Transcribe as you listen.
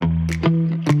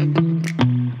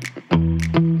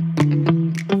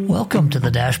Welcome to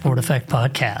the Dashboard Effect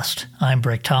Podcast. I'm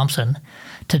Brick Thompson.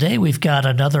 Today we've got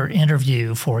another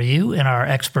interview for you in our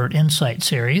Expert Insight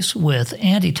series with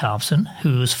Andy Thompson,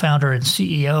 who's founder and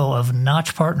CEO of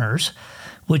Notch Partners,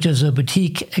 which is a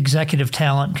boutique executive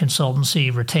talent consultancy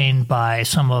retained by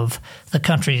some of the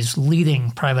country's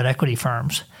leading private equity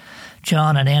firms.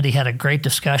 John and Andy had a great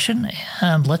discussion,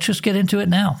 and let's just get into it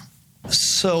now.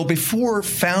 So before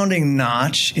founding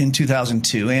Notch in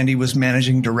 2002, Andy was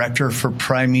managing director for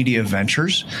Prime Media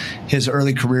Ventures. His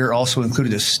early career also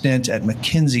included a stint at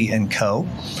McKinsey & Co.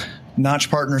 Notch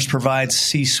Partners provides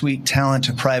C-suite talent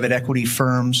to private equity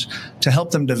firms to help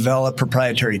them develop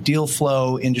proprietary deal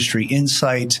flow, industry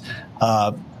insight,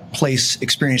 place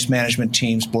experienced management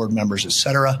teams, board members,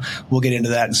 etc. We'll get into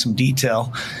that in some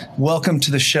detail. Welcome to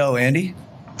the show, Andy.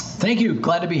 Thank you.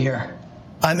 Glad to be here.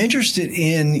 I'm interested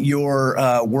in your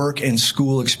work and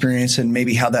school experience and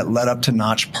maybe how that led up to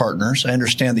Notch Partners. I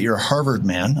understand that you're a Harvard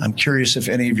man. I'm curious if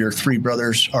any of your three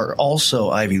brothers are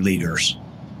also Ivy Leaguers.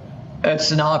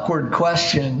 That's an awkward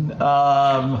question.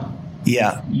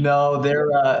 Yeah. No,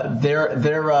 they're.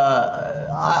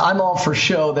 I'm all for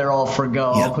show. They're all for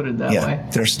go. Yeah. I'll put it that way.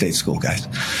 They're state school guys.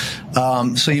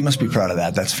 So you must be proud of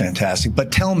that. That's fantastic.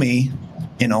 But tell me,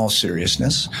 in all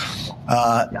seriousness,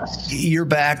 Yes. Your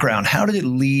background, how did it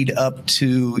lead up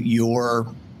to your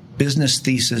business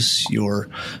thesis, your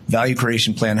value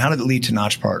creation plan? How did it lead to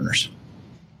Notch Partners?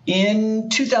 In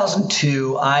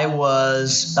 2002, I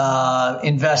was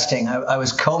investing. I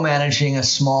was co-managing a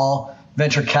small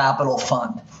venture capital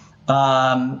fund.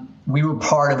 We were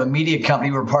part of a media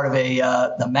company. We were part of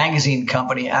a magazine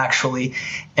company, actually.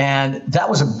 And that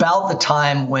was about the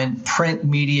time when print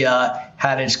media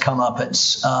had its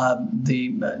comeuppance.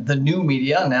 The new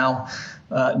media, now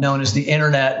known as the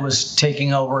internet, was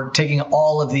taking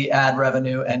all of the ad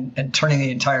revenue and turning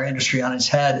the entire industry on its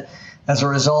head. As a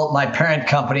result, my parent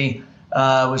company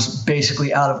was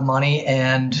basically out of money,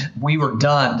 and we were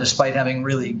done, despite having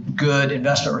really good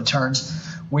investment returns.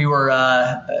 It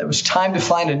was time to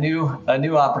find a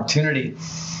new opportunity.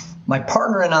 My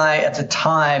partner and I at the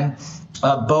time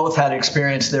both had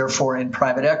experience, therefore, in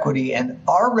private equity, and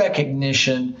our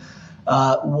recognition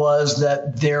was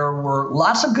that there were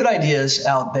lots of good ideas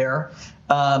out there,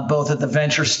 both at the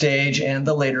venture stage and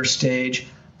the later stage,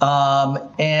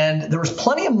 and there was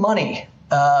plenty of money.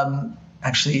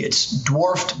 Actually, it's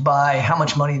dwarfed by how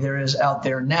much money there is out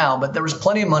there now, but there was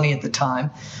plenty of money at the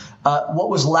time. What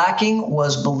was lacking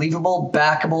was believable,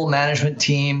 backable management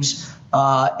teams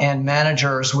and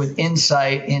managers with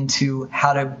insight into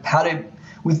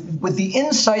with the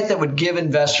insight that would give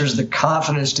investors the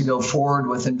confidence to go forward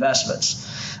with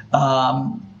investments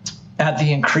at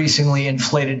the increasingly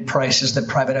inflated prices that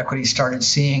private equity started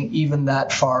seeing even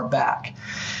that far back.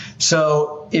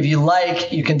 So if you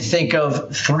like, you can think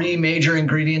of three major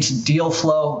ingredients: deal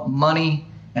flow, money,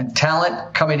 and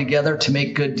talent coming together to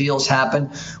make good deals happen.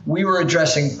 We were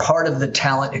addressing part of the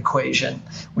talent equation.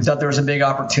 We thought there was a big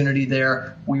opportunity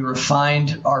there. We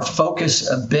refined our focus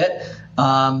a bit,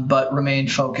 but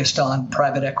remained focused on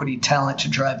private equity talent to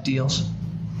drive deals.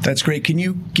 That's great. Can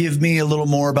you give me a little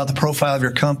more about the profile of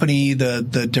your company,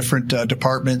 the different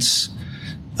departments,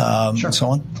 Sure. and so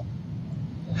on?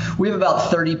 We have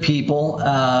about 30 people.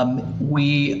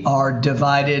 We are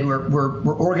divided.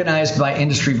 We're organized by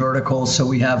industry verticals. So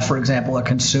we have, for example, a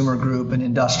consumer group, an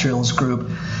industrials group,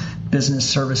 business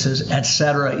services, et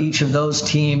cetera. Each of those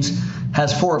teams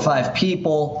has 4 or 5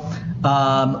 people.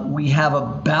 We have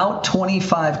about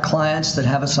 25 clients that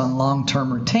have us on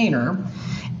long-term retainer.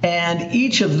 And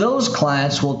each of those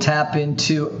clients will tap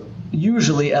into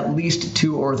usually at least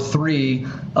 2 or 3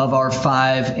 of our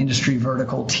 5 industry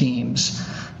vertical teams.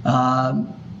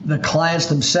 The clients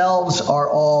themselves are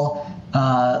all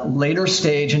later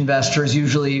stage investors,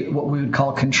 usually what we would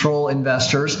call control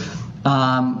investors.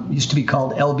 Used to be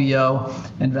called LBO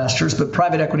investors, but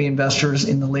private equity investors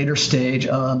in the later stage,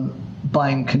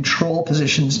 buying control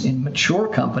positions in mature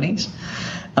companies.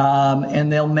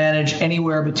 And they'll manage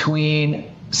anywhere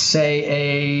between,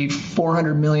 say, a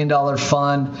 $400 million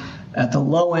fund at the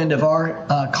low end of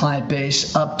our client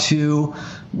base up to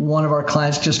one of our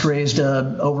clients just raised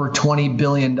over $20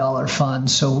 billion fund.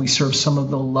 So we serve some of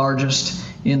the largest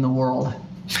in the world.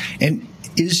 And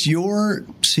is your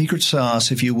secret sauce,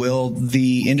 if you will,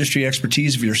 the industry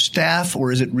expertise of your staff,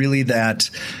 or is it really that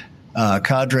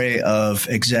cadre of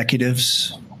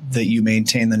executives that you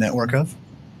maintain the network of?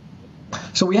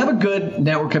 So we have a good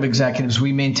network of executives.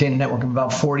 We maintain a network of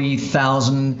about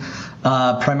 40,000,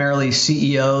 primarily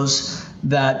CEOs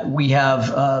that we have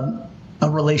a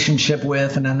relationship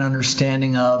with and an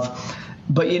understanding of.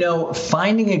 But,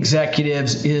 finding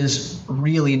executives is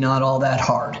really not all that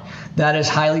hard. That is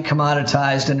highly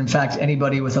commoditized, and in fact,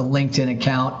 anybody with a LinkedIn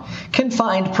account can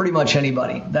find pretty much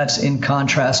anybody. That's in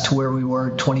contrast to where we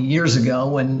were 20 years ago,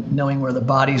 when knowing where the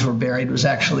bodies were buried was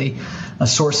actually a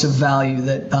source of value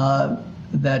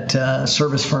that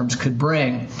service firms could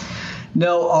bring.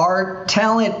 No, our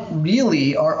talent,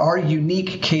 really, our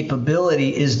unique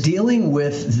capability is dealing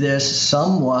with this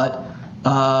somewhat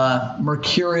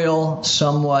mercurial,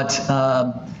 somewhat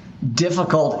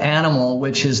difficult animal,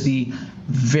 which is the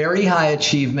very high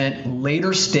achievement,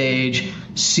 later stage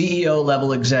CEO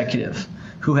level executive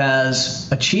who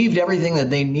has achieved everything that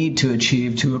they need to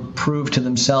achieve to prove to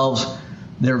themselves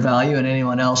their value and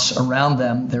anyone else around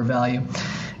them their value,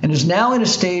 and is now in a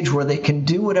stage where they can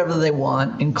do whatever they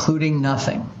want, including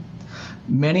nothing.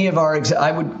 Many of our,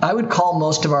 I would call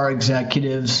most of our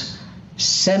executives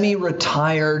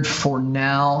semi-retired for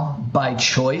now by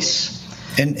choice.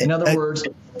 And in other words,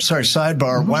 sorry,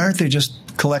 sidebar. Why aren't they just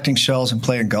collecting shells and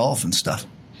playing golf and stuff?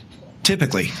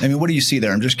 Typically, I mean, what do you see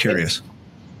there? I'm just curious.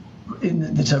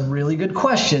 It's a really good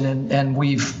question, and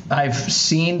I've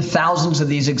seen thousands of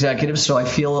these executives, so I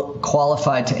feel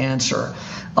qualified to answer.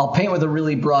 I'll paint with a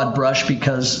really broad brush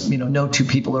because no two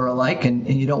people are alike, and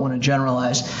you don't want to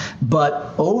generalize.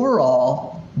 But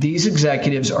overall, these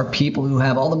executives are people who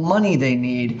have all the money they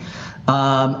need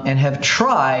and have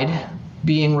tried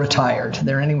being retired.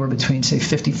 They're anywhere between, say,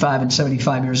 55 and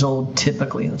 75 years old,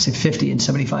 typically. Let's say 50 and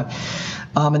 75.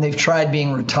 And they've tried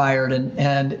being retired,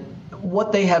 and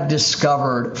what they have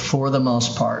discovered for the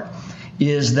most part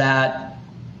is that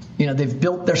they've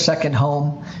built their second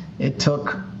home. It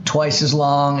took twice as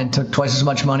long and took twice as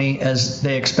much money as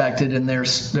they expected, and they're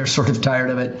sort of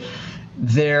tired of it.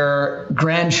 Their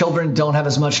grandchildren don't have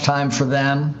as much time for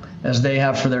them as they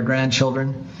have for their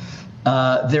grandchildren.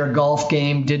 Their golf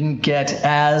game didn't get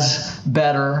as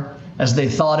better as they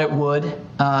thought it would,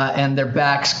 and their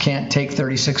backs can't take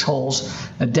 36 holes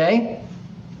a day.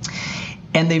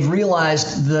 And they've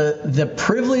realized the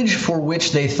privilege for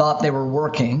which they thought they were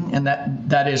working, and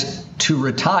that is to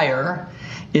retire,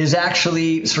 is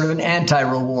actually sort of an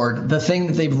anti-reward. The thing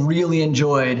that they've really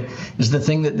enjoyed is the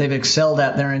thing that they've excelled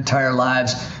at their entire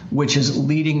lives, which is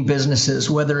leading businesses,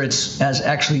 whether it's as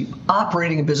actually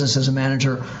operating a business as a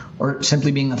manager or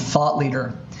simply being a thought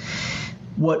leader.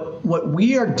 What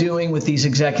we are doing with these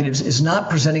executives is not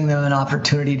presenting them an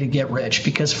opportunity to get rich,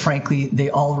 because frankly, they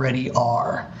already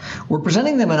are. We're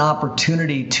presenting them an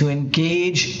opportunity to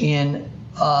engage in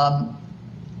a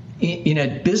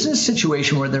business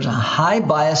situation where there's a high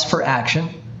bias for action.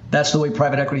 That's the way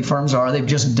private equity firms are. They've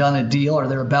just done a deal, or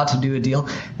they're about to do a deal,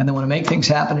 and they want to make things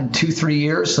happen in 2-3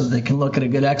 years so that they can look at a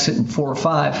good exit in 4 or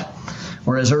 5,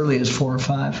 or as early as 4 or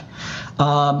 5.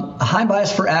 A high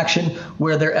bias for action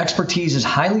where their expertise is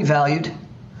highly valued,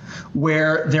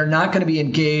 where they're not going to be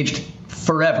engaged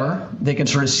forever. They can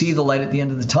sort of see the light at the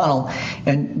end of the tunnel,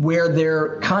 and where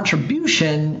their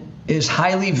contribution is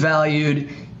highly valued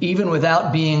even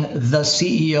without being the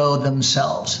CEO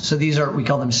themselves. So we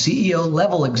call them CEO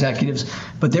level executives,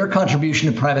 but their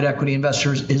contribution to private equity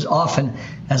investors is often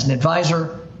as an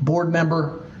advisor, board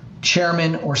member,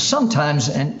 chairman, or sometimes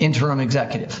an interim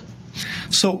executive.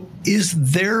 So is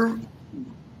their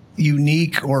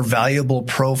unique or valuable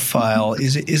profile,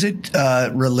 is it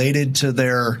related to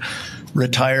their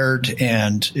retired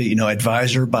and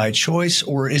advisor by choice,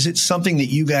 or is it something that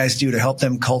you guys do to help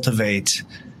them cultivate?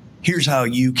 Here's how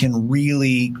you can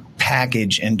really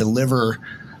package and deliver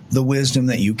the wisdom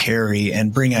that you carry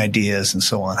and bring ideas and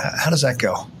so on. How does that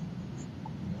go?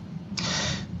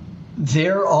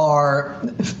 There are,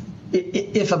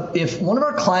 if one of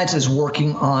our clients is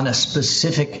working on a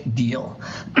specific deal,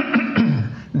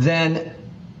 then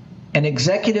an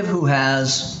executive who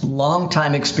has long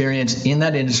time experience in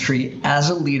that industry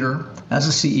as a leader, as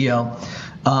a CEO,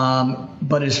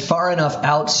 but is far enough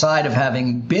outside of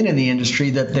having been in the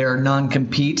industry that their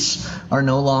non-competes are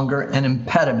no longer an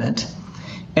impediment,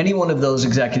 any one of those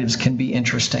executives can be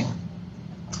interesting.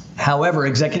 However,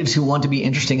 executives who want to be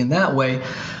interesting in that way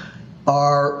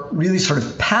are really sort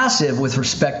of passive with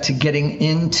respect to getting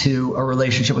into a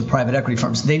relationship with private equity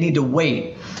firms. They need to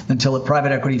wait until a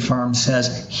private equity firm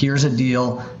says, here's a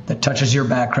deal that touches your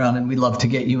background and we'd love to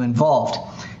get you involved.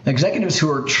 Executives who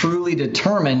are truly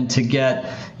determined to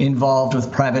get involved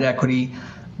with private equity,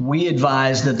 we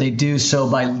advise that they do so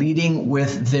by leading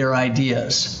with their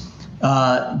ideas.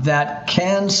 That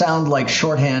can sound like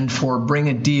shorthand for bring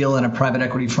a deal and a private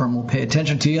equity firm will pay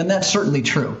attention to you, and that's certainly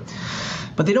true.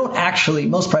 But they don't actually,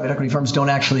 most private equity firms don't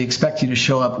actually expect you to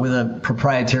show up with a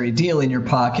proprietary deal in your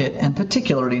pocket, and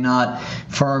particularly not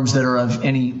firms that are of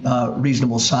any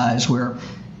reasonable size where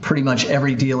pretty much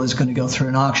every deal is going to go through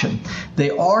an auction.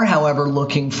 They are, however,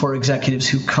 looking for executives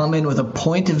who come in with a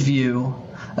point of view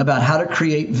about how to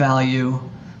create value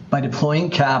by deploying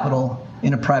capital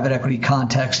in a private equity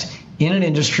context in an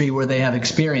industry where they have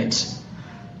experience.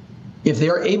 If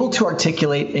they're able to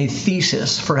articulate a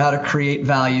thesis for how to create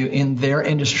value in their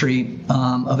industry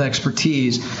of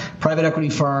expertise, private equity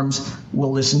firms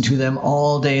will listen to them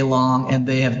all day long, and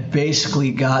they have basically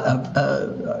got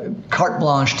a carte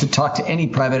blanche to talk to any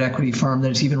private equity firm that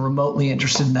is even remotely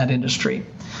interested in that industry.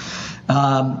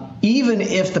 Even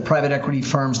if the private equity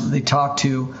firms that they talk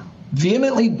to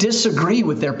vehemently disagree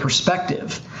with their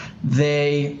perspective,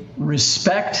 they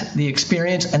respect the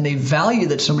experience and they value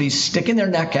that somebody's sticking their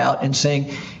neck out and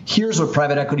saying, here's what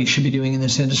private equity should be doing in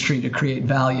this industry to create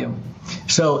value.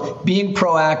 So being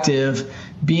proactive,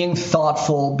 being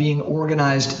thoughtful, being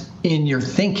organized in your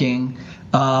thinking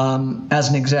as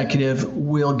an executive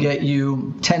will get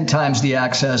you 10 times the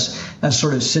access as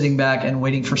sort of sitting back and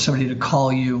waiting for somebody to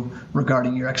call you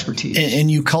regarding your expertise. And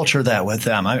you culture that with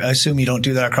them. I assume you don't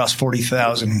do that across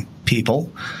 40,000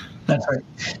 people. That's right.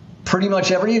 Pretty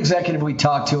much every executive we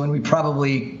talk to, and we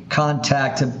probably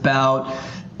contact about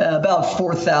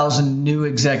 4,000 new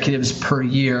executives per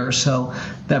year. So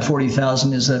that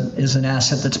 40,000 is an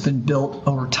asset that's been built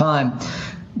over time.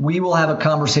 We will have a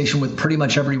conversation with pretty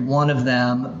much every one of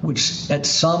them, which at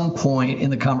some point in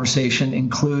the conversation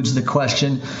includes the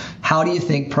question, how do you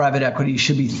think private equity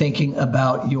should be thinking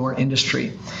about your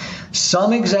industry?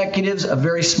 Some executives, a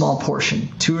very small portion,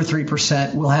 2 or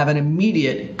 3%, will have an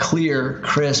immediate, clear,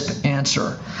 crisp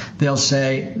answer. They'll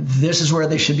say, this is where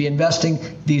they should be investing.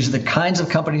 These are the kinds of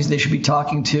companies they should be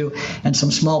talking to. And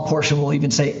some small portion will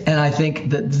even say, and I think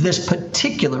that this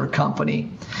particular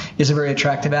company is a very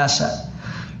attractive asset.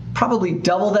 Probably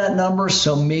double that number,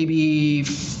 so maybe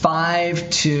 5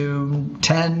 to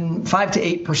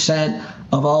 8%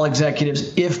 of all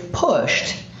executives, if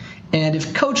pushed, and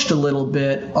if coached a little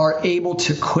bit, are able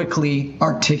to quickly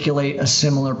articulate a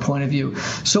similar point of view.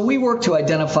 So we work to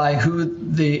identify who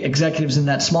the executives in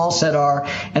that small set are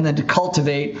and then to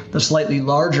cultivate the slightly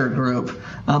larger group.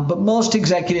 But most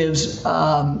executives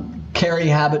carry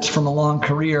habits from a long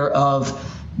career of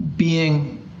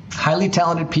being highly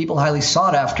talented people, highly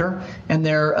sought after, and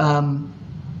they're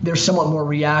somewhat more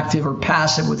reactive or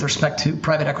passive with respect to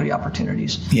private equity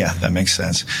opportunities. Yeah, that makes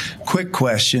sense. Quick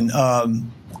question.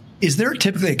 Is there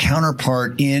typically a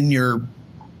counterpart in your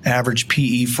average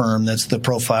PE firm that's the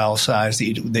profile size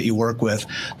that you work with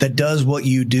that does what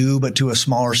you do but to a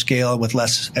smaller scale with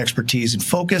less expertise and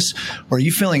focus? Or are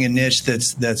you filling a niche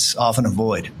that's often a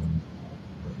void?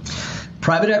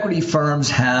 Private equity firms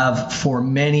have for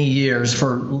many years,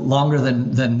 for longer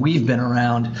than we've been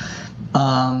around,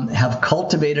 have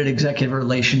cultivated executive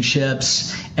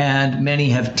relationships, and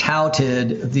many have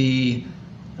touted the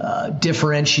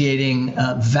differentiating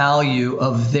value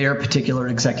of their particular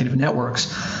executive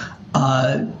networks.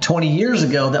 20 years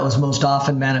ago, that was most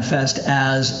often manifest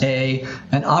as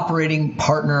an operating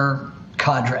partner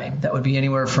cadre. That would be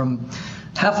anywhere from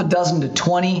half a dozen to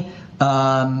 20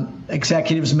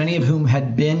 executives, many of whom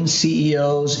had been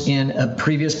CEOs in a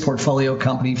previous portfolio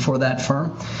company for that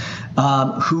firm,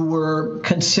 who were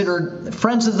considered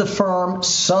friends of the firm.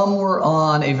 Some were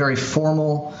on a very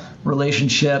formal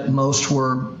relationship. Most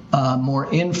were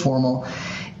more informal.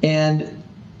 And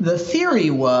the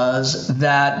theory was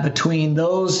that between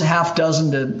those half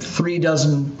dozen to 3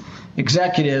 dozen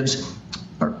executives,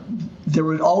 there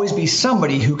would always be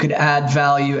somebody who could add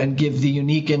value and give the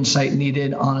unique insight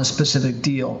needed on a specific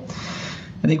deal.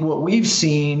 I think what we've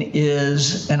seen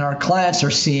is, and our clients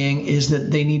are seeing, is that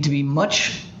they need to be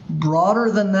much broader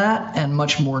than that and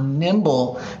much more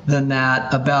nimble than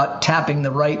that about tapping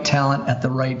the right talent at the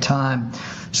right time.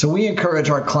 So we encourage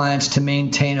our clients to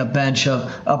maintain a bench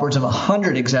of upwards of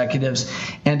 100 executives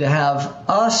and to have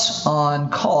us on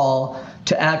call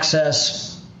to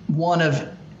access one of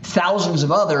thousands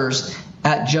of others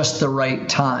at just the right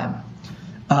time.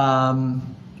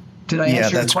 Did I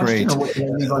answer your question? Yeah,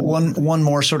 that's great. One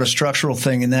more sort of structural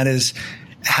thing, and that is,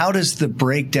 how does the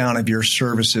breakdown of your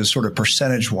services sort of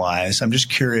percentage-wise? I'm just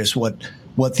curious what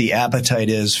the appetite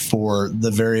is for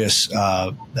the various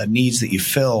needs that you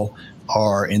fill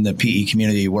are in the PE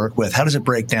community you work with. How does it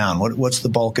break down? What's the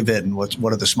bulk of it, and what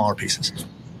are the smaller pieces?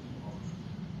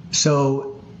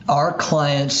 So our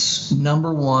clients'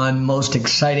 number one most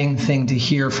exciting thing to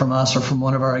hear from us or from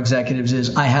one of our executives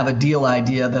is, I have a deal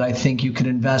idea that I think you could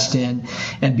invest in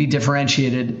and be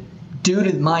differentiated due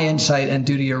to my insight and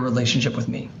due to your relationship with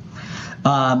me.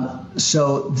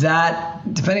 So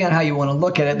that, depending on how you want to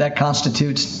look at it, that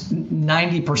constitutes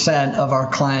 90% of our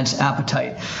clients'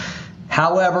 appetite.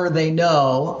 However, they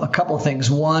know a couple of things.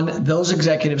 One, those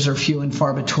executives are few and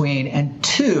far between. And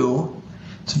two,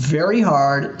 it's very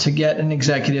hard to get an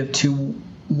executive to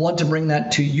want to bring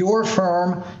that to your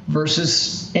firm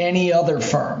versus any other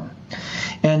firm.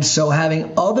 And so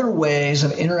having other ways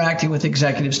of interacting with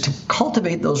executives to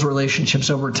cultivate those relationships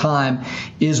over time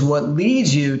is what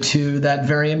leads you to that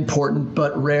very important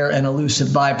but rare and elusive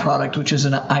byproduct, which is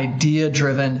an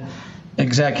idea-driven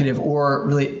executive, or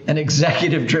really an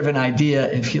executive-driven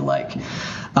idea, if you like.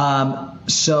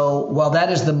 So while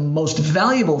that is the most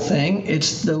valuable thing,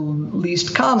 it's the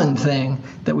least common thing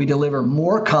that we deliver.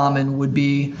 More common would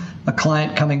be a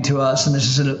client coming to us, and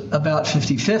this is about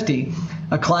 50-50,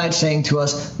 a client saying to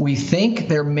us, we think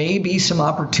there may be some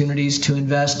opportunities to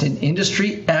invest in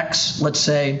industry X, let's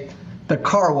say the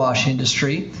car wash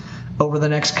industry, over the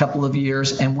next couple of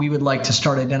years, and we would like to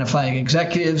start identifying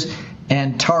executives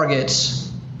and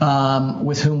targets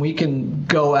with whom we can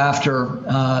go after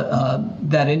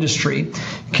that industry.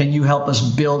 Can you help us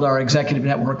build our executive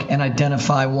network and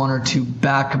identify one or two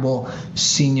backable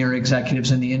senior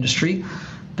executives in the industry?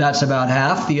 That's about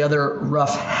half. The other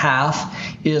rough half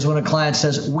is when a client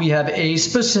says, we have a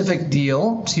specific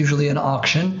deal, it's usually an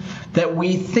auction, that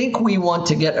we think we want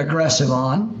to get aggressive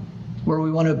on, where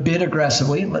we want to bid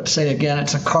aggressively. Let's say, again,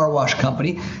 it's a car wash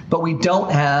company, but we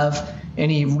don't have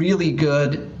any really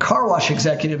good car wash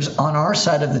executives on our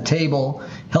side of the table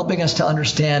helping us to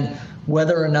understand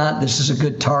whether or not this is a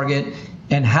good target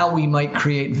and how we might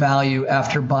create value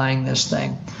after buying this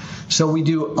thing. So we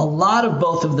do a lot of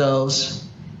both of those,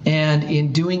 and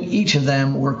in doing each of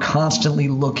them, we're constantly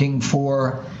looking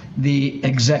for the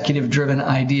executive-driven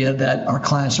idea that our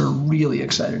clients are really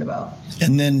excited about.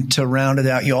 And then to round it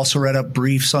out, you also read up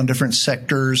briefs on different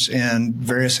sectors and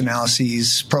various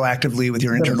analyses proactively with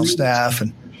your internal staff.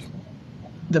 And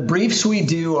the briefs we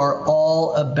do are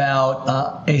all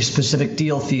about a specific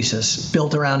deal thesis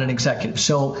built around an executive.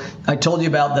 So I told you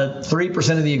about the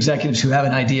 3% of the executives who have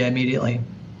an idea immediately.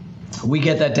 We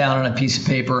get that down on a piece of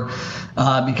paper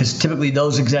because typically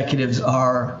those executives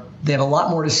they have a lot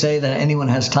more to say than anyone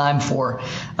has time for,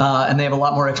 and they have a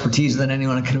lot more expertise than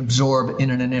anyone can absorb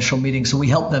in an initial meeting. So we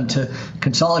help them to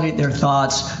consolidate their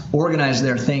thoughts, organize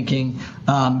their thinking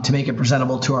to make it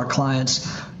presentable to our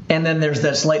clients. And then there's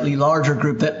that slightly larger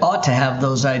group that ought to have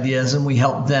those ideas, and we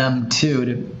help them too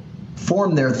to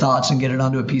form their thoughts and get it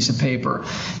onto a piece of paper.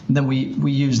 And then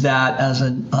we use that as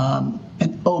an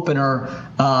opener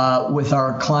with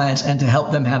our clients and to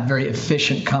help them have very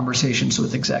efficient conversations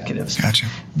with executives. Gotcha.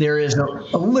 There is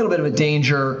a little bit of a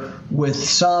danger with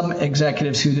some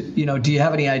executives who, do you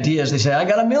have any ideas? They say, I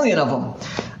got 1 million of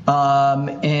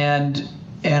them.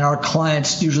 And our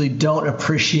clients usually don't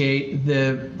appreciate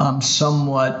the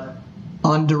somewhat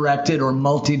undirected or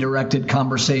multi-directed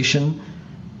conversation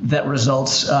that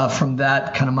results from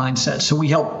that kind of mindset. So we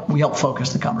help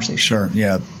focus the conversation. Sure.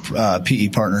 Yeah. PE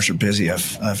partners are busy,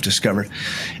 I've discovered.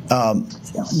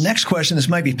 Next question. This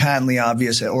might be patently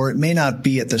obvious, or it may not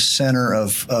be at the center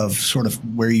of sort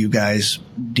of where you guys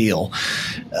deal.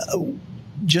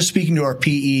 Just speaking to our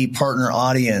PE partner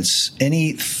audience,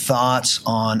 any thoughts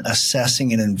on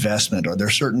assessing an investment? Are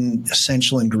there certain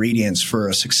essential ingredients for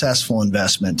a successful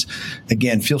investment?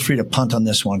 Again, feel free to punt on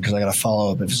this one because I got to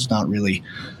follow up if it's not really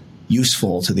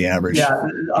useful to the average. Yeah,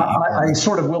 I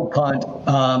sort of will punt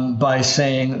by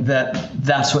saying that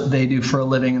that's what they do for a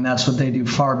living and that's what they do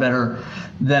far better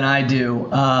than I do.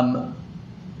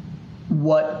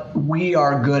 What we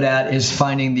are good at is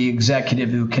finding the executive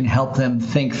who can help them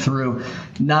think through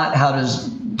not how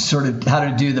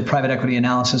to do the private equity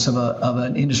analysis of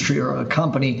an industry or a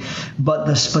company, but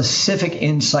the specific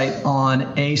insight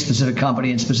on a specific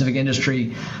company and specific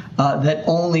industry that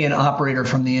only an operator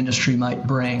from the industry might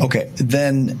bring. Okay,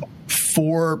 then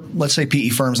for, let's say, PE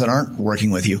firms that aren't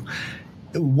working with you,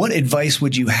 what advice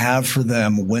would you have for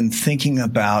them when thinking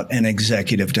about an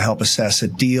executive to help assess a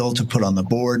deal to put on the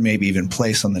board, maybe even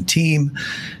place on the team?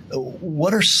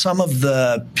 What are some of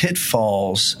the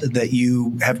pitfalls that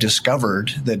you have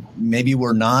discovered that maybe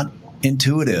were not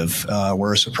intuitive,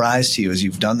 were a surprise to you as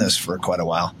you've done this for quite a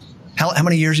while? How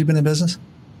many years have you been in business?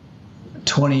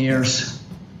 20 years.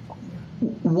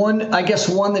 One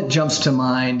that jumps to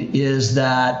mind is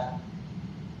that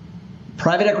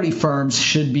private equity firms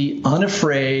should be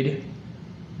unafraid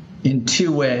in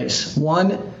two ways.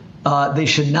 One, they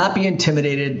should not be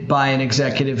intimidated by an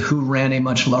executive who ran a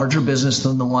much larger business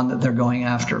than the one that they're going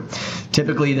after.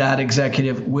 Typically, that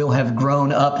executive will have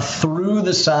grown up through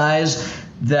the size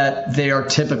that they are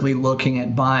typically looking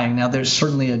at buying. Now, there's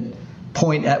certainly a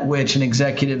point at which an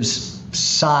executive's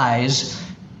size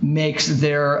makes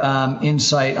their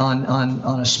insight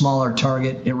on a smaller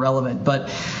target irrelevant. But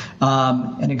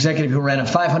an executive who ran a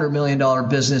 $500 million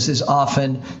business is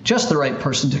often just the right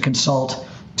person to consult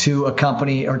to a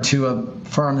company or to a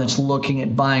firm that's looking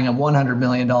at buying a $100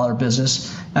 million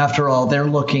business. After all, they're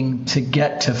looking to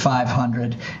get to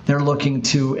 500. They're looking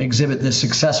to exhibit the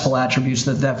successful attributes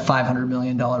that $500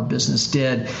 million business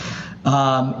did.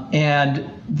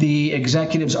 And the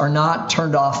executives are not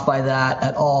turned off by that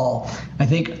at all. I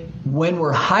think when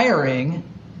we're hiring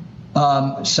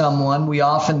someone, we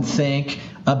often think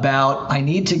about, I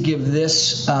need to give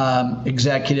this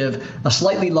executive a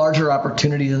slightly larger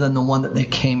opportunity than the one that they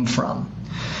came from.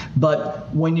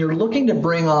 But when you're looking to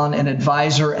bring on an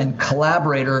advisor and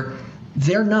collaborator,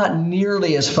 they're not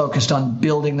nearly as focused on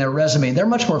building their resume. They're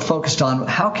much more focused on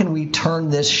how can we turn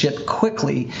this ship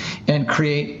quickly and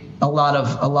create a lot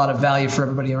of value for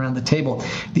everybody around the table.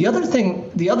 The other thing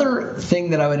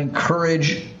that I would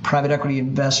encourage private equity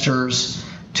investors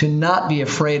to not be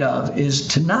afraid of is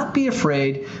to not be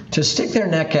afraid to stick their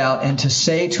neck out and to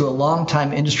say to a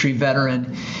longtime industry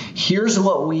veteran, here's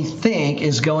what we think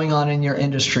is going on in your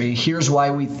industry. Here's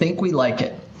why we think we like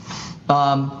it.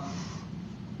 The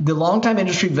longtime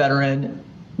industry veteran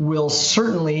will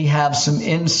certainly have some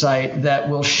insight that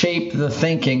will shape the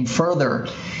thinking further.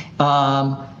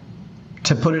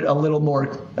 To put it a little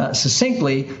more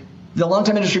succinctly, the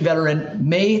longtime industry veteran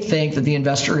may think that the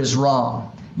investor is wrong,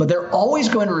 but they're always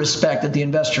going to respect that the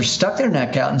investor stuck their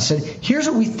neck out and said, here's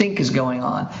what we think is going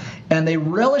on. And they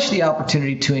relish the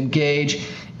opportunity to engage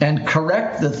and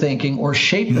correct the thinking or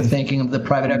shape the thinking of the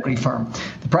private equity firm.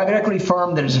 The private equity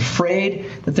firm that is afraid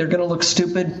that they're going to look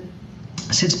stupid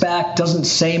sits back, doesn't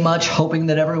say much, hoping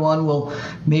that everyone will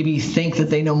maybe think that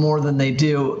they know more than they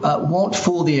do, won't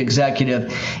fool the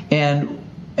executive,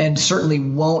 and certainly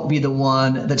won't be the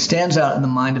one that stands out in the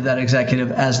mind of that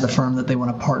executive as the firm that they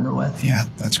want to partner with. Yeah,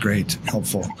 that's great.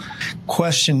 Helpful.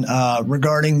 Question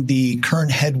regarding the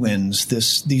current headwinds,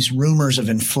 these rumors of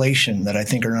inflation that I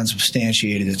think are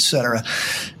unsubstantiated, et cetera.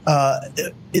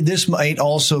 This might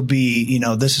also be,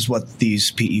 this is what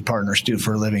these PE partners do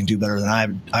for a living, do better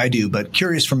than I do. But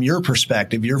curious from your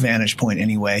perspective, your vantage point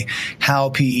anyway,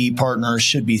 how PE partners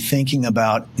should be thinking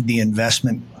about the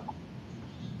investment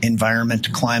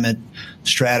environment, climate,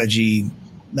 strategy.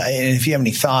 And if you have any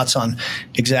thoughts on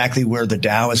exactly where the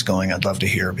Dow is going, I'd love to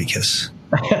hear, because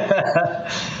what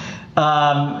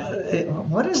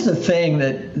is the thing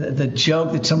the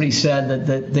joke that somebody said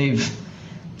that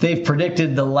they've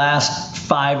predicted the last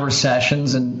 5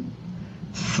 recessions, and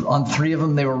on 3 of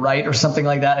them they were right, or something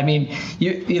like that. I mean,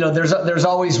 there's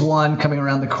always one coming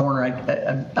around the corner.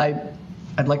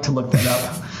 I'd like to look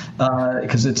that up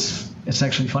because it's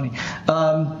actually funny.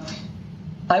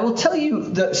 I will tell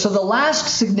you, so the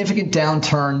last significant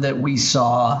downturn that we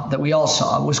all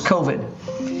saw was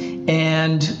COVID.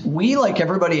 And we, like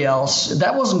everybody else,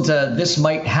 that wasn't this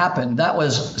might happen. That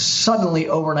was suddenly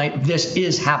overnight, this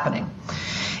is happening.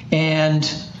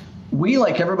 And we,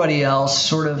 like everybody else,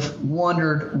 sort of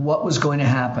wondered what was going to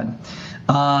happen.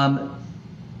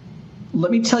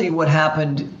 Let me tell you what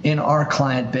happened in our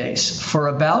client base. For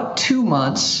about 2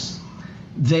 months,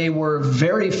 they were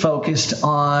very focused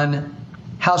on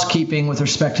housekeeping with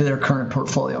respect to their current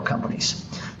portfolio companies.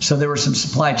 So there were some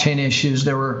supply chain issues.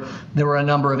 There were a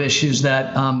number of issues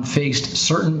that faced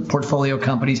certain portfolio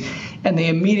companies, and they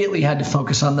immediately had to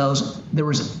focus on those. There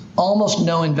was almost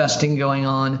no investing going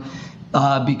on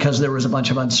because there was a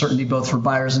bunch of uncertainty both for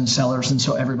buyers and sellers, and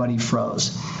so everybody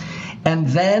froze. And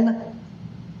then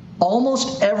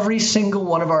almost every single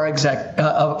one of our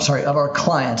of our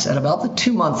clients at about the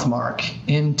 2-month mark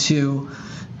into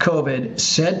COVID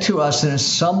said to us in a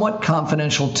somewhat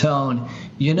confidential tone,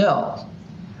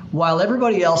 while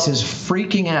everybody else is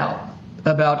freaking out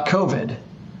about COVID,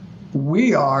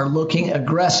 we are looking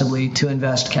aggressively to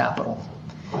invest capital.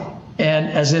 And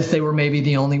as if they were maybe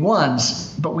the only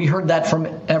ones, but we heard that from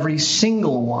every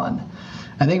single one.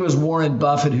 I think it was Warren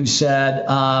Buffett who said,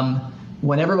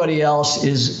 when everybody else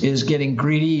is getting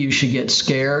greedy, you should get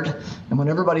scared. And when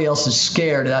everybody else is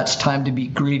scared, that's time to be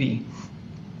greedy.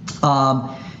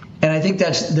 And I think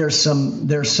there's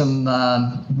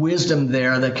some wisdom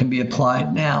there that can be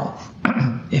applied now.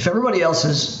 If everybody else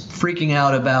is freaking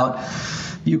out about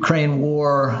Ukraine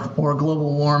war or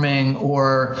global warming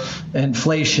or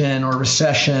inflation or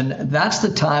recession, that's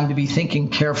the time to be thinking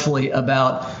carefully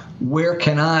about where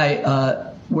can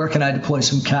I deploy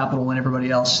some capital when everybody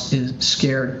else is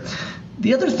scared.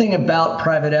 The other thing about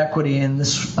private equity, and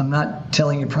this, I'm not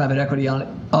telling your private equity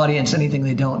audience anything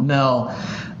they don't know,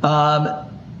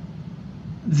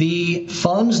 the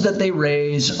funds that they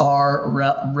raise are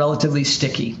relatively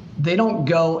sticky. they don't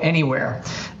go anywhere.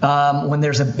 When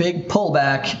there's a big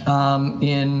pullback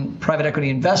in private equity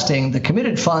investing, the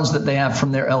committed funds that they have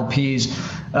from their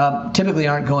LPs typically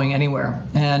aren't going anywhere.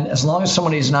 And as long as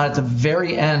somebody is not at the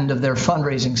very end of their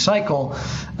fundraising cycle,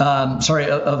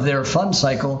 of their fund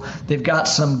cycle, they've got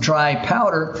some dry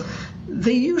powder,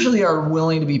 they usually are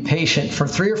willing to be patient for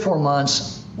 3 or 4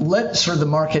 months, let sort of the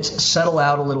markets settle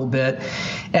out a little bit,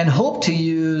 and hope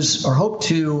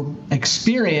to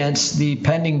experience the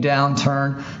pending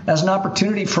downturn as an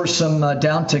opportunity for some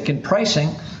downtick in pricing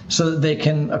so that they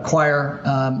can acquire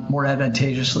more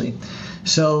advantageously.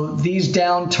 So these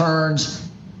downturns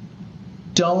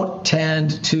don't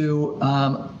tend to,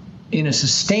 in a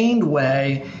sustained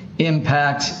way,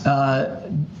 impact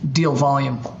deal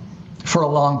volume for a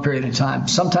long period of time,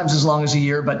 sometimes as long as a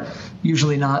year, but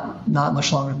usually not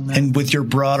much longer than that. And with your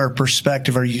broader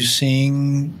perspective, are you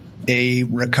seeing a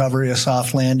recovery, a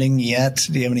soft landing yet?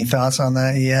 Do you have any thoughts on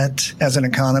that yet as an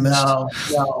economist?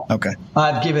 No. Okay.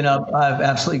 I've given up. I've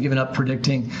absolutely given up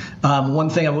predicting. One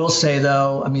thing I will say,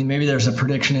 though, I mean, maybe there's a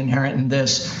prediction inherent in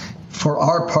this. For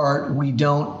our part, we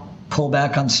don't pull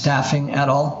back on staffing at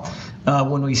all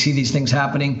when we see these things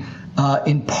happening.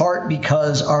 In part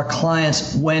because our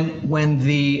clients, when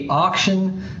the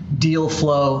auction deal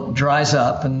flow dries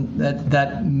up, and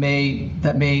that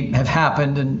may have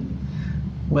happened, and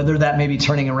whether that may be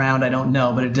turning around, I don't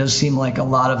know, but it does seem like a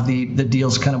lot of the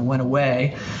deals kind of went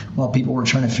away while people were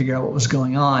trying to figure out what was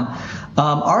going on.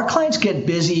 Our clients get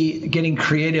busy getting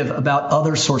creative about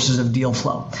other sources of deal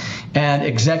flow, and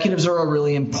executives are a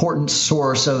really important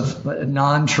source of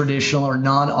non-traditional or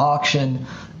non-auction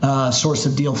source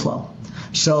of deal flow.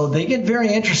 So they get very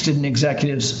interested in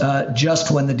executives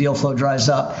just when the deal flow dries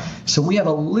up. So we have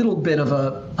a little bit of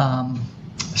a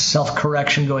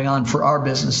self-correction going on for our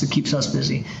business that keeps us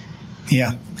busy.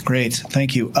 Yeah, great.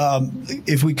 Thank you.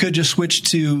 If we could just switch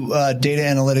to data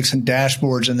analytics and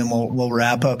dashboards, and then we'll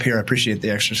wrap up here. I appreciate the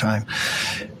extra time.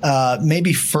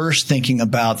 Maybe first thinking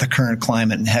about the current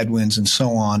climate and headwinds and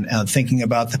so on, thinking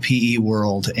about the PE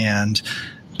world and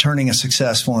turning a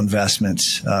successful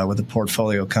investment with a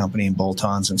portfolio company and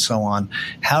bolt-ons and so on.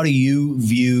 How do you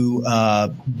view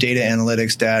data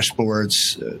analytics,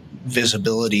 dashboards,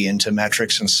 visibility into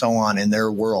metrics and so on in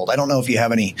their world? I don't know if you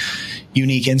have any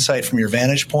unique insight from your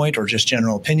vantage point or just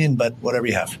general opinion, but whatever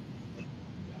you have.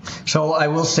 So I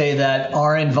will say that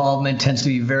our involvement tends to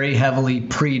be very heavily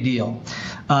pre-deal.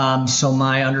 So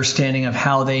my understanding of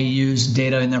how they use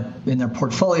data in their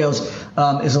portfolios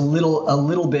is a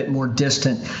little bit more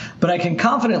distant. But I can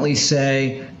confidently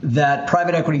say that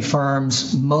private equity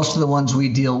firms, most of the ones we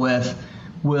deal with,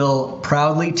 will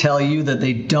proudly tell you that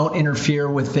they don't interfere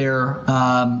with their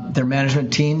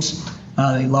management teams.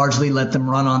 They largely let them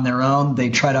run on their own. They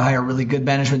try to hire really good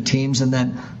management teams and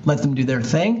then let them do their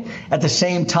thing. At the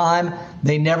same time,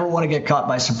 they never want to get caught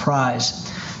by surprise.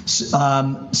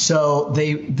 So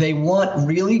they want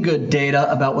really good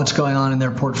data about what's going on in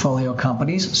their portfolio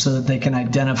companies so that they can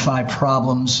identify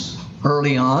problems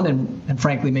early on and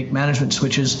frankly make management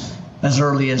switches as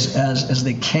early as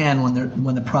they can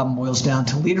when the problem boils down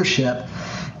to leadership.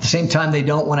 At the same time, they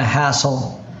don't want to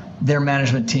hassle their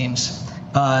management teams.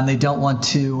 And they don't want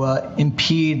to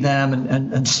impede them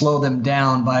and slow them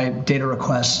down by data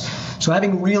requests. So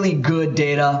having really good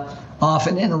data,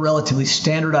 often in a relatively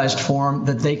standardized form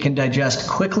that they can digest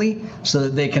quickly so that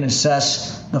they can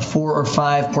assess the 4 or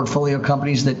 5 portfolio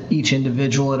companies that each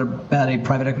individual at a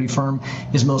private equity firm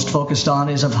is most focused on,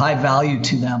 is of high value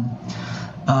to them.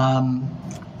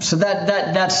 So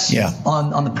that's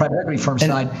on the private equity firm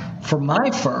side. For my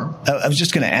firm, I was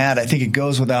just going to add, I think it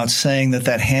goes without saying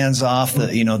that hands off,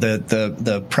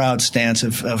 the proud stance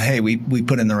of hey, we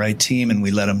put in the right team and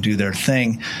we let them do their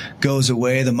thing, goes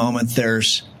away the moment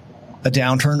there's a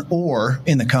downturn or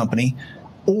in the company,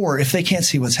 or if they can't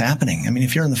see what's happening. I mean,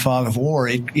 if you're in the fog of war,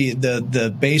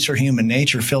 the baser human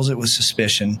nature fills it with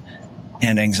suspicion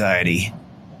and anxiety,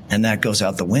 and that goes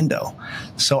out the window.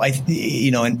 So I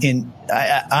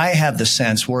have the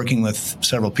sense, working with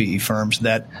several PE firms,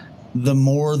 that the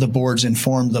more the board's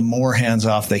informed, the more hands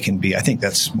off they can be. I think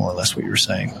that's more or less what you were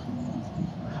saying.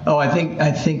 Oh, I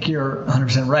think you're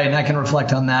 100% right, and I can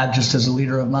reflect on that just as a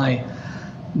leader of my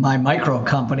micro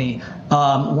company.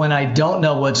 When I don't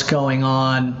know what's going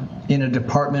on in a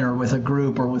department or with a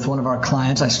group or with one of our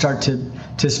clients, I start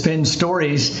to spin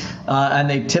stories, and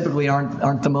they typically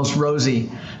aren't the most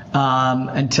rosy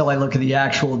until I look at the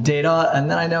actual data, and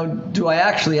then I know, do I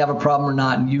actually have a problem or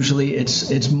not? And usually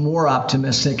it's more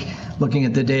optimistic looking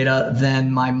at the data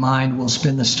than my mind will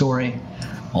spin the story.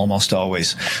 Almost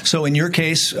always. So in your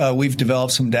case, we've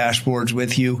developed some dashboards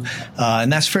with you,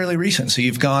 and that's fairly recent. So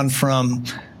you've gone from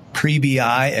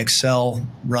pre-BI Excel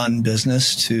run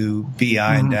business to BI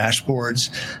and dashboards.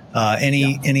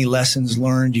 Any lessons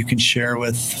learned you can share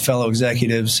with fellow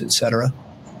executives, et cetera?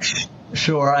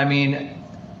 Sure. I mean,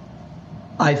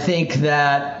 I think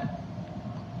that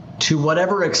to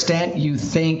whatever extent you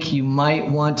think you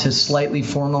might want to slightly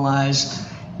formalize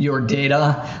your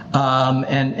data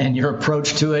and your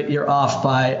approach to it, you're off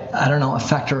by, I don't know, a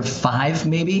factor of 5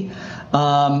 maybe.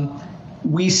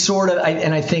 We sort of,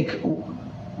 and I think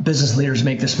business leaders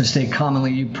make this mistake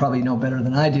commonly. You probably know better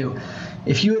than I do.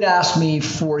 If you had asked me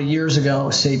 4 years ago,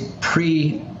 say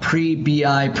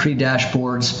pre-BI,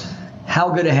 pre-dashboards, how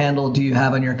good a handle do you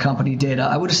have on your company data?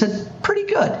 I would have said pretty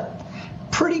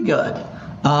good.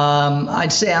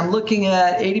 I'd say I'm looking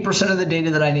at 80% of the data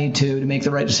that I need to make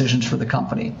the right decisions for the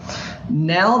company.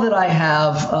 Now that I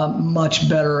have much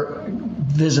better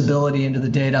visibility into the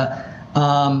data,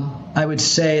 I would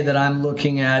say that I'm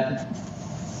looking at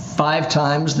 5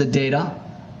 times the data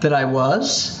that I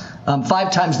was,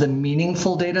 5 times the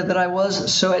meaningful data that I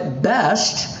was. So at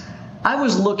best, I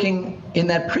was looking in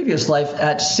that previous life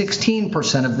at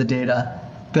 16% of the data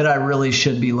that I really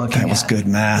should be looking at. That was good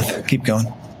math. Keep going.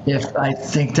 If I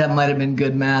think that might have been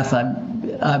good math,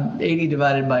 I'm 80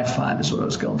 divided by 5 is what I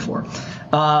was going for.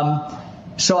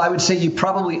 So I would say you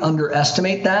probably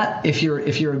underestimate that if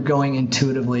you're going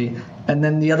intuitively. And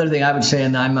then the other thing I would say,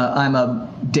 and I'm a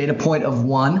data point of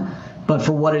 1, but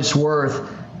for what it's worth,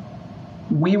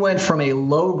 we went from a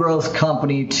low growth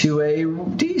company to a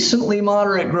decently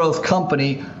moderate growth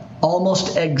company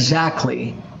almost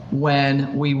exactly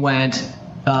when we went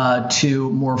to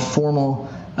more formal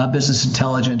business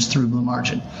intelligence through Blue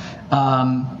Margin.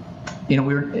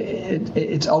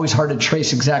 It's always hard to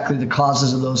trace exactly the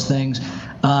causes of those things.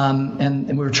 And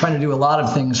we were trying to do a lot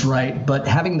of things right, but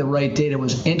having the right data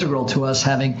was integral to us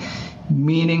having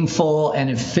meaningful and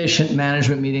efficient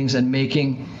management meetings and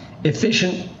making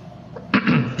efficient,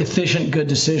 good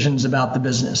decisions about the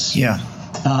business. Yeah.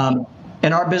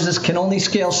 And our business can only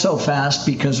scale so fast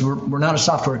because we're not a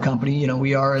software company.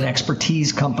 We are an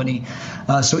expertise company.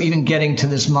 So even getting to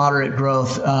this moderate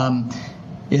growth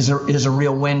is a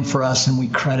real win for us, and we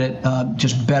credit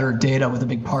just better data with a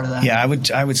big part of that. Yeah,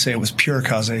 I would say it was pure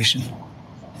causation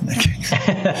in that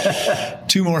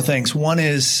case. 2 more things. One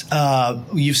is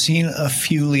you've seen a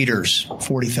few leaders,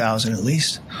 40,000 at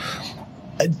least.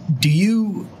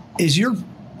 Is your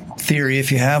theory,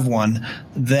 if you have one,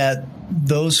 that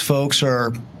those folks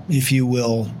are, if you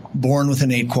will, born with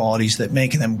innate qualities that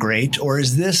make them great? Or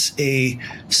is this a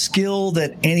skill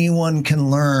that anyone can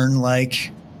learn,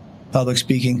 like public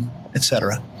speaking, et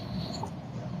cetera?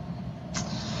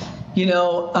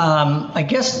 I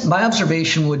guess my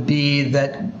observation would be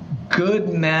that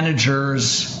good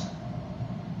managers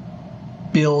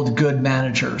build good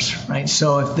managers, right?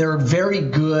 So if they're very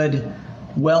good,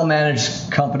 well-managed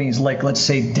companies, like let's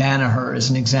say Danaher is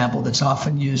an example that's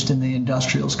often used in the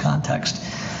industrials context.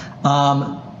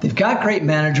 They've got great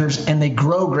managers and they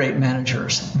grow great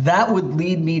managers. That would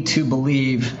lead me to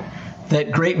believe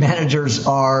that great managers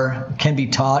can be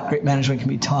taught. Great management can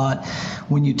be taught.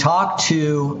 When you talk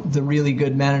to the really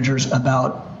good managers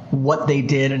about what they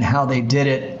did and how they did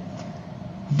it,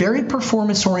 very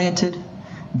performance-oriented,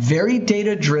 very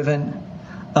data-driven,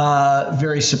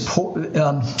 very support.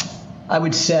 I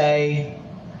would say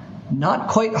not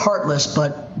quite heartless,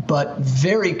 but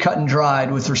very cut and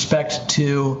dried with respect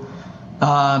to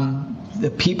the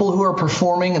people who are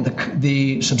performing and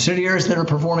the subsidiaries that are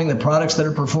performing, the products that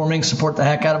are performing, support the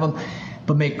heck out of them,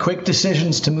 but make quick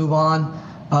decisions to move on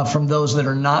from those that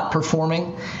are not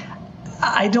performing.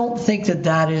 I don't think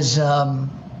that is. I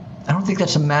don't think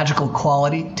that's a magical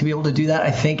quality to be able to do that.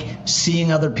 I think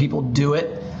seeing other people do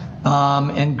it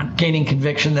and gaining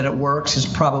conviction that it works is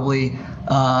probably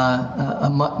a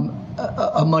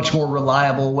much more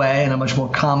reliable way and a much more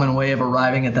common way of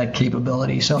arriving at that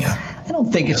capability. So I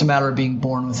don't think it's a matter of being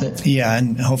born with it. Yeah,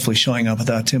 and hopefully showing up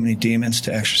without too many demons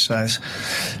to exercise.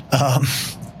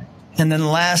 And then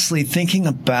lastly, thinking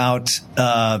about,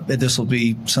 this will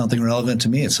be something relevant to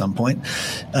me at some point,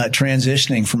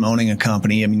 transitioning from owning a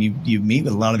company. I mean, you meet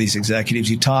with a lot of these executives.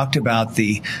 You talked about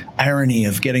the irony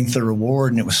of getting the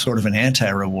reward, and it was sort of an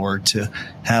anti-reward to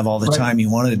have all the time you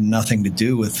wanted and nothing to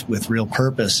do with real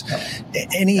purpose.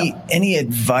 Any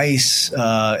advice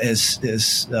as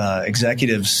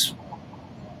executives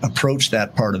approach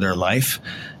that part of their life?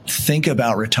 Think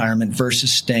about retirement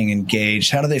versus staying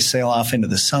engaged. How do they sail off into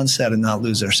the sunset and not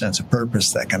lose their sense of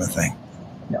purpose, that kind of thing?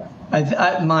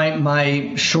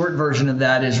 My short version of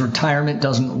that is retirement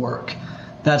doesn't work.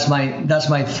 That's my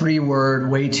 3-word,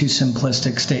 way too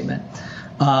simplistic statement.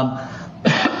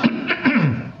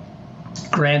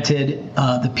 Granted,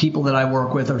 the people that I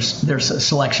work with, there's a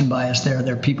selection bias there.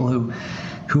 They're people who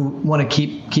want to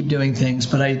keep doing things.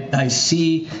 But I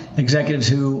see executives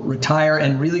who retire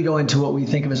and really go into what we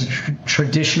think of as a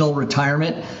traditional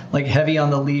retirement, like heavy on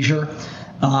the leisure,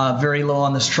 very low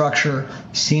on the structure,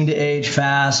 seem to age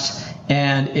fast.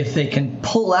 And if they can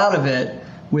pull out of it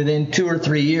within 2 or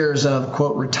 3 years of,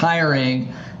 quote,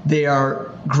 retiring, they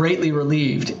are greatly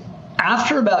relieved.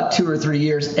 After about 2 or 3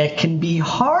 years, it can be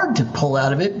hard to pull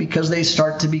out of it because they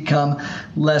start to become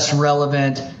less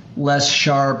relevant, less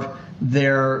sharp.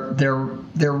 Their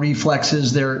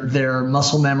reflexes, their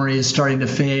muscle memory is starting to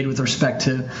fade with respect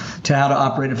to how to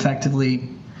operate effectively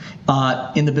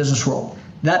in the business world.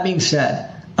 That being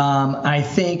said, I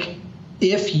think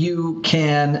if you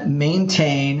can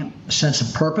maintain a sense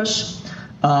of purpose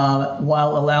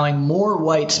while allowing more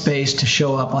white space to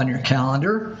show up on your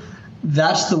calendar,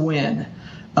 that's the win.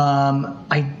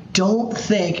 I don't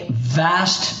think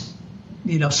vast,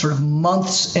 sort of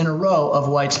months in a row of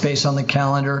white space on the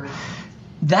calendar,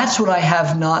 that's what I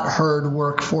have not heard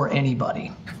work for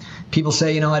anybody. People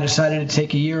say, I decided to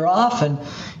take a year off, and,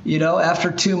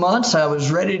 after 2 months, I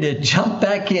was ready to jump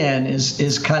back in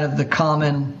is kind of the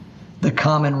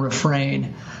common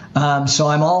refrain. So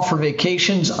I'm all for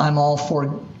vacations. I'm all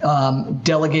for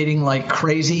delegating like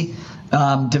crazy,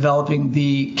 developing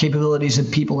the capabilities of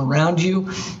people around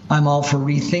you. I'm all for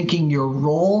rethinking your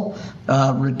role,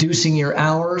 reducing your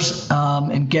hours,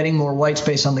 and getting more white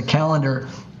space on the calendar.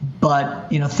 But,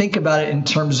 think about it in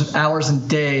terms of hours and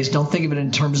days. Don't think of it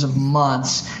in terms of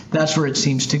months. That's where it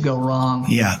seems to go wrong.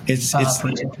 Yeah, it's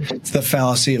the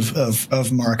fallacy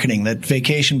of marketing, that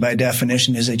vacation by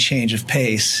definition is a change of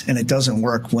pace, and it doesn't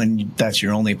work when that's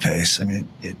your only pace. I mean,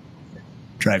 it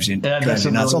drives you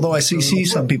nuts. Although I see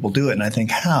some people do it, and I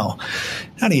think, how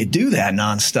do you do that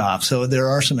nonstop? So there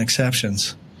are some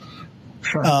exceptions.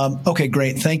 Sure. Okay,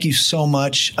 great. Thank you so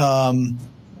much.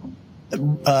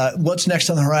 What's next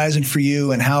on the horizon for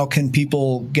you, and how can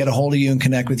people get a hold of you and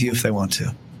connect with you if they want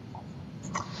to?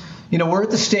 We're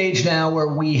at the stage now where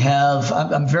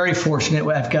I'm very fortunate.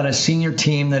 I've got a senior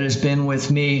team that has been with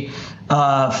me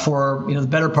for the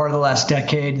better part of the last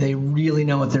decade. They really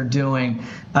know what they're doing.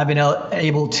 I've been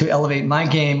able to elevate my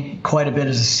game quite a bit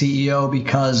as a CEO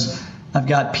because I've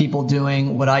got people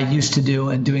doing what I used to do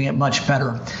and doing it much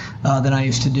better than I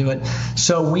used to do it.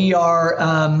 So we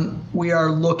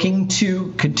are looking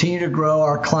to continue to grow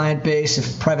our client base.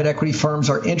 If private equity firms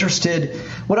are interested,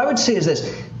 what I would say is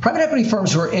this: private equity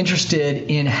firms who are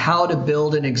interested in how to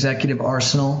build an executive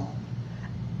arsenal,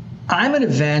 I'm an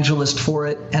evangelist for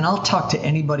it, and I'll talk to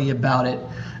anybody about it.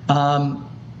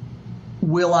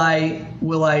 Will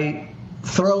I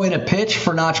throw in a pitch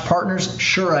for Notch Partners?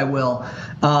 Sure, I will.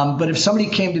 But if somebody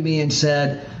came to me and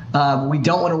said, we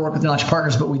don't want to work with Notch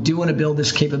Partners, but we do want to build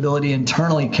this capability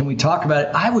internally, can we talk about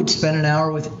it? I would spend an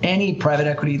hour with any private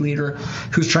equity leader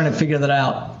who's trying to figure that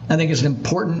out. I think it's an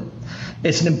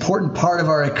important part of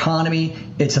our economy.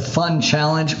 It's a fun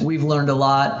challenge. We've learned a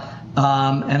lot.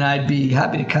 And I'd be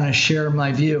happy to kind of share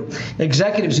my view.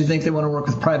 Executives who think they want to work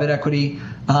with private equity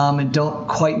and don't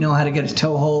quite know how to get a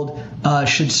toehold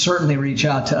should certainly reach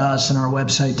out to us, and our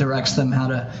website directs them how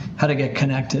to get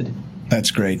connected.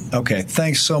 That's great. Okay.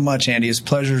 Thanks so much, Andy. It's a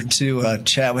pleasure to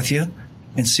chat with you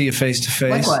and see you face to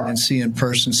face and see you in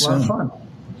person soon. A lot of fun.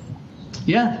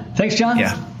 Yeah. Thanks, John.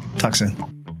 Yeah. Talk soon.